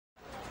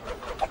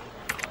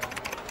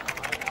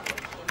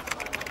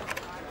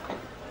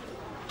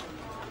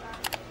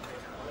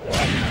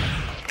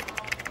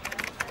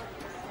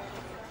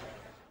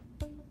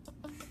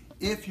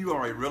If you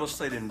are a real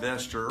estate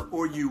investor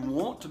or you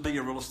want to be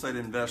a real estate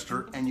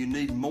investor and you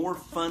need more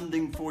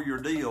funding for your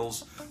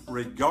deals,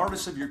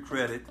 regardless of your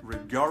credit,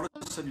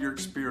 regardless of your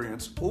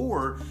experience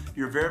or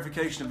your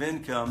verification of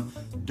income,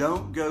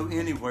 don't go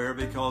anywhere,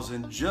 because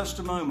in just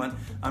a moment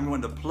I'm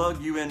going to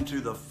plug you into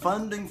the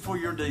funding for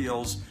your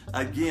deals,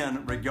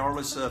 again,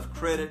 regardless of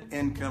credit,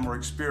 income, or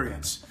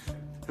experience.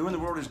 Who in the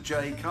world is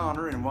Jay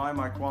Connor, and why am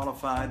I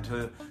qualified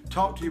to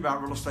talk to you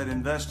about real estate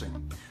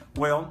investing?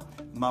 Well,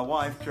 my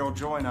wife, Carol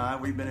Joy, and I,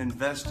 we've been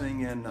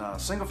investing in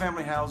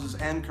single-family houses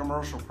and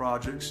commercial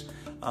projects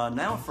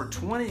now for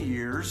 20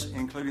 years,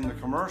 including the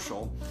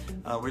commercial.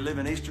 We live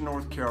in Eastern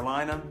North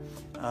Carolina.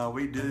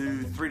 We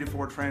do 3 to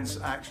 4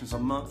 transactions a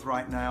month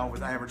right now,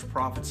 with average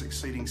profits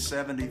exceeding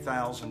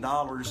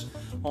 $70,000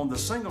 on the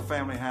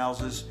single-family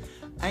houses.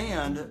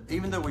 And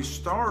even though we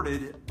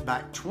started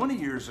back 20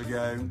 years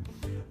ago,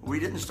 we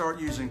didn't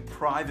start using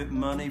private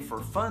money for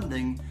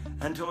funding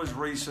until as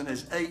recent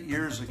as 8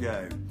 years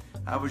ago.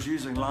 I was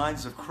using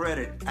lines of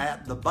credit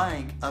at the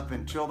bank up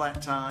until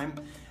that time,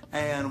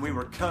 and we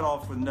were cut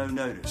off with no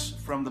notice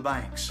from the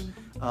banks.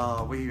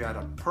 We had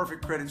a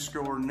perfect credit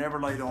score,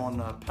 never late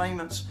on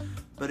payments,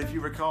 but if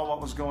you recall what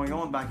was going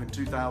on back in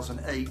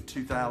 2008,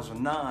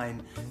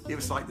 2009, it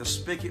was like the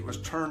spigot was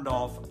turned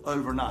off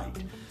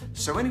overnight.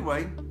 So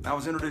anyway, I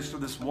was introduced to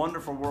this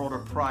wonderful world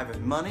of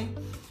private money,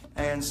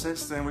 and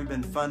since then we've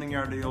been funding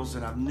our deals,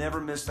 and I've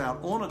never missed out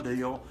on a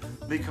deal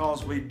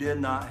because we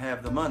did not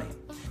have the money.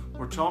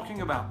 We're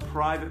talking about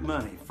private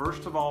money.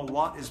 First of all,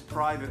 what is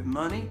private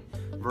money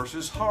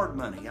versus hard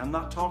money? I'm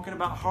not talking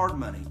about hard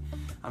money.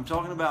 I'm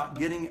talking about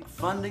getting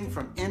funding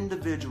from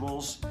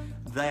individuals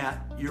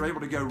that you're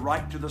able to go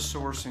right to the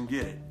source and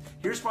get it.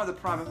 Here's why the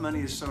private money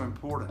is so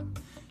important.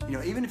 You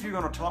know, even if you're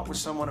going to talk with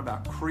someone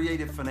about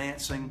creative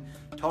financing,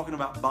 talking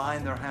about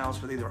buying their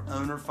house with either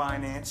owner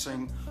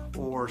financing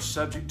or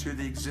subject to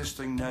the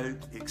existing note,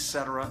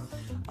 etc.,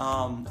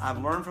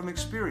 I've learned from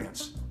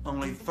experience,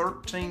 only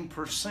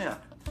 13%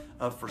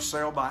 of for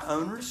sale by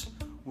owners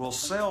will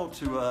sell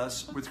to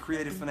us with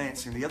creative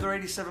financing. The other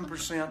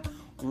 87%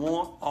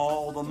 want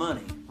all the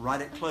money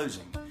right at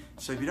closing.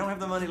 So if you don't have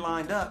the money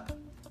lined up,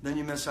 then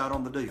you miss out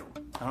on the deal.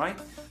 All right?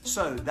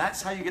 So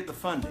that's how you get the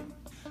funding.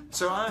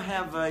 So I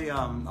have a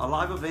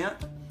live event.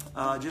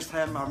 Just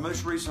had my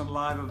most recent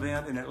live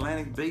event in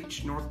Atlantic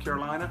Beach, North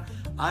Carolina.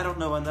 I don't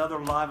know another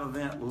live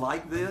event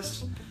like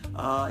this.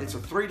 It's a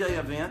 3-day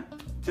event.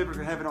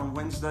 Typically have it on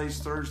Wednesdays,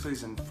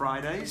 Thursdays, and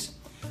Fridays.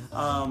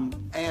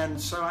 And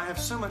so I have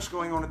so much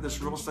going on at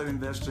this real estate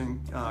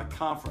investing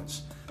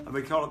conference.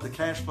 We call it the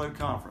Cash Flow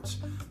Conference.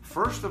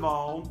 First of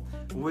all,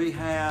 we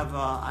have,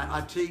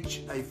 I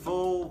teach a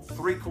full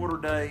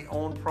 3/4 day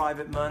on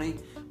private money.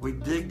 We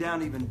dig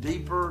down even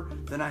deeper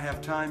than I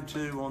have time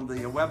to on the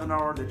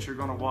webinar that you're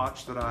going to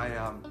watch that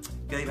I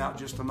gave out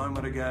just a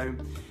moment ago.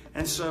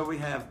 And so we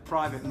have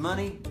private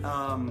money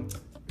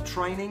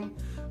training.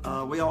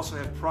 We also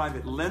have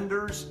private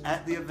lenders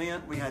at the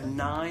event. We had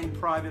 9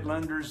 private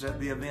lenders at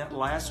the event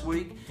last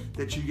week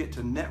that you get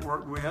to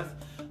network with.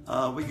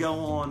 We go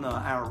on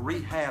our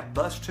rehab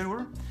bus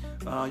tour.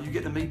 You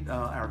get to meet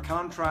our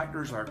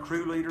contractors, our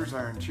crew leaders,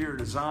 our interior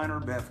designer,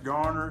 Beth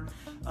Garner.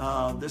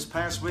 This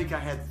past week I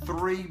had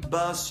 3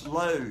 bus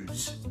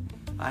loads.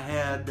 I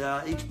had,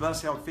 each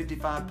bus held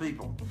 55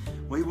 people.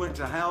 We went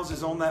to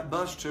houses on that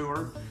bus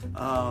tour,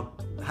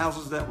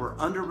 houses that were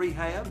under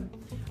rehab.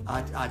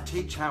 I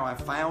teach how I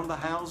found the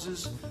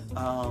houses,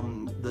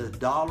 the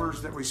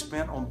dollars that we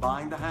spent on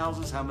buying the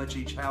houses, how much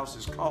each house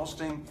is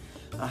costing,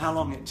 how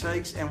long it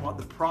takes, and what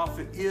the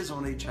profit is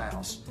on each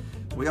house.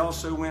 We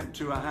also went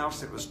to a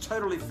house that was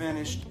totally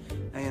finished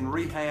and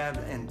rehab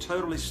and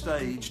totally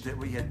staged that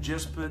we had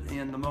just put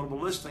in the multiple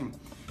listing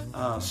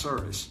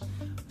service.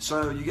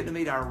 So you get to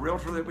meet our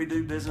realtor that we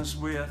do business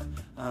with.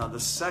 The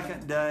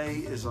second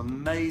day is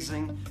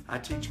amazing. I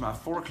teach my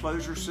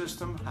foreclosure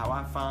system, how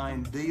I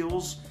find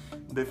deals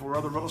before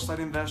other real estate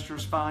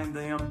investors find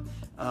them.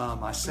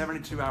 My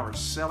 72-hour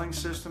selling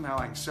system, how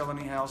I can sell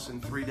any house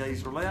in 3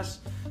 days or less.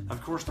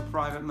 Of course, the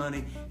private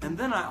money. And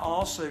then I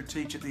also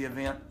teach at the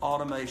event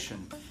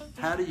automation.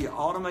 How do you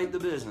automate the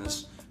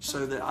business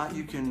so that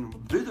you can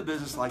do the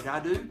business like I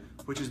do,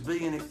 which is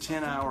be in it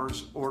 10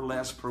 hours or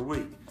less per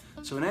week.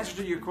 So in answer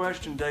to your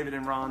question, David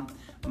and Ron,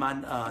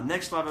 my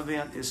next live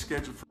event is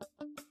scheduled for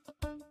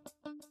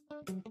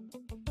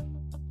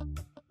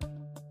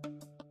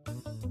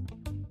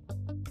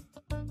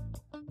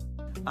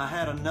I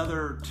had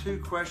another 2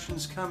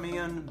 questions come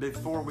in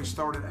before we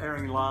started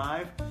airing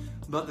live,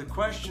 but the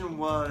question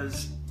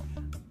was,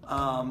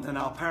 and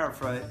I'll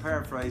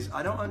paraphrase,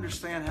 I don't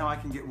understand how I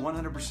can get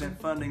 100%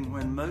 funding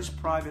when most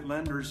private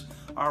lenders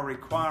are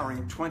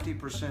requiring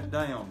 20%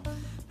 down.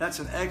 That's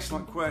an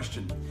excellent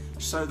question.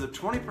 So the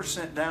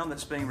 20% down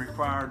that's being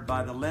required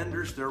by the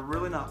lenders, they're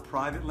really not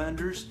private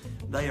lenders.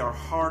 They are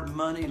hard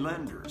money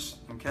lenders,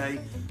 okay?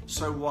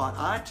 So what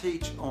I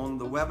teach on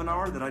the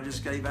webinar that I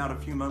just gave out a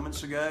few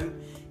moments ago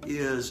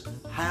is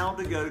how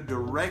to go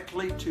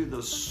directly to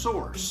the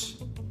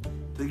source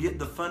to get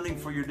the funding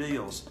for your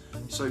deals.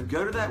 So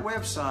go to that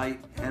website,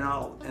 and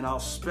I'll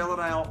spell it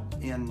out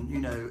in, you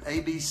know,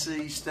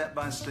 ABC step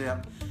by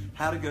step,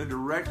 how to go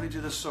directly to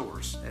the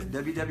source at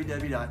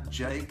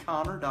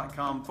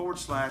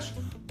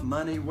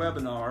www.jconnor.com/money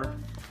webinar.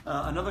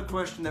 Another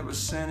question that was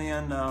sent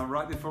in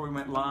right before we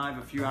went live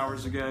a few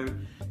hours ago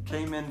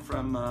came in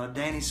from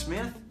Danny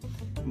Smith.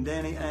 And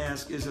Danny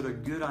asked, is it a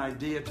good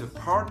idea to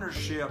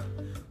partnership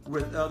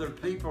with other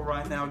people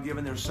right now,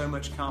 given there's so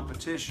much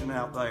competition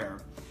out there?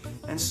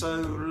 And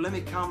so let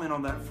me comment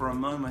on that for a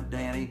moment,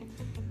 Danny.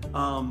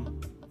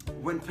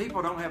 When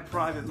people don't have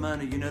private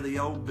money, you know, the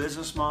old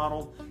business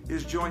model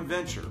is joint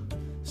venture.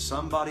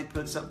 Somebody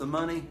puts up the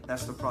money,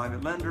 that's the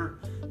private lender.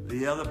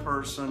 The other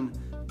person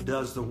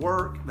does the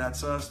work,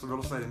 that's us, the real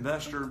estate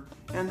investor.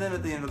 And then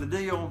at the end of the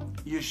deal,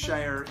 you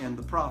share in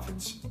the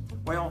profits.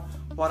 Well,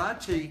 what I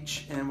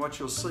teach and what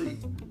you'll see,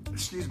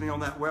 on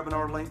that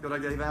webinar link that I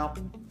gave out,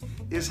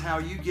 is how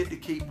you get to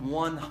keep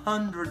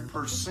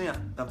 100%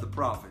 of the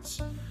profits.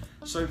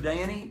 So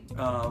Danny,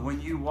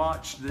 when you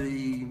watch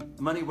the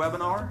money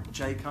webinar,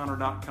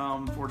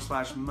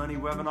 jconnor.com/money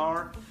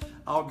webinar,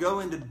 I'll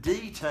go into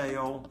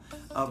detail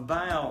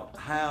about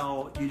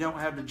how you don't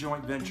have to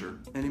joint venture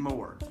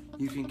anymore.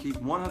 You can keep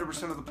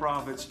 100% of the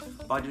profits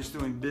by just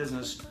doing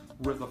business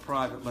with a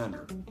private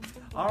lender.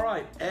 All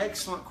right,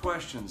 excellent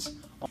questions.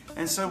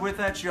 And so with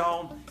that,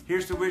 y'all,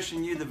 here's to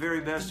wishing you the very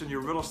best in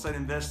your real estate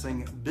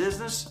investing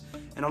business.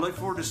 And I look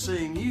forward to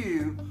seeing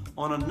you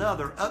on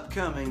another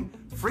upcoming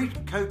Free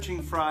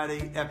Coaching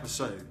Friday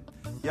episode.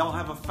 Y'all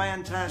have a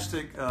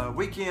fantastic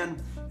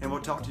weekend, and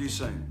we'll talk to you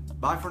soon.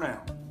 Bye for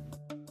now.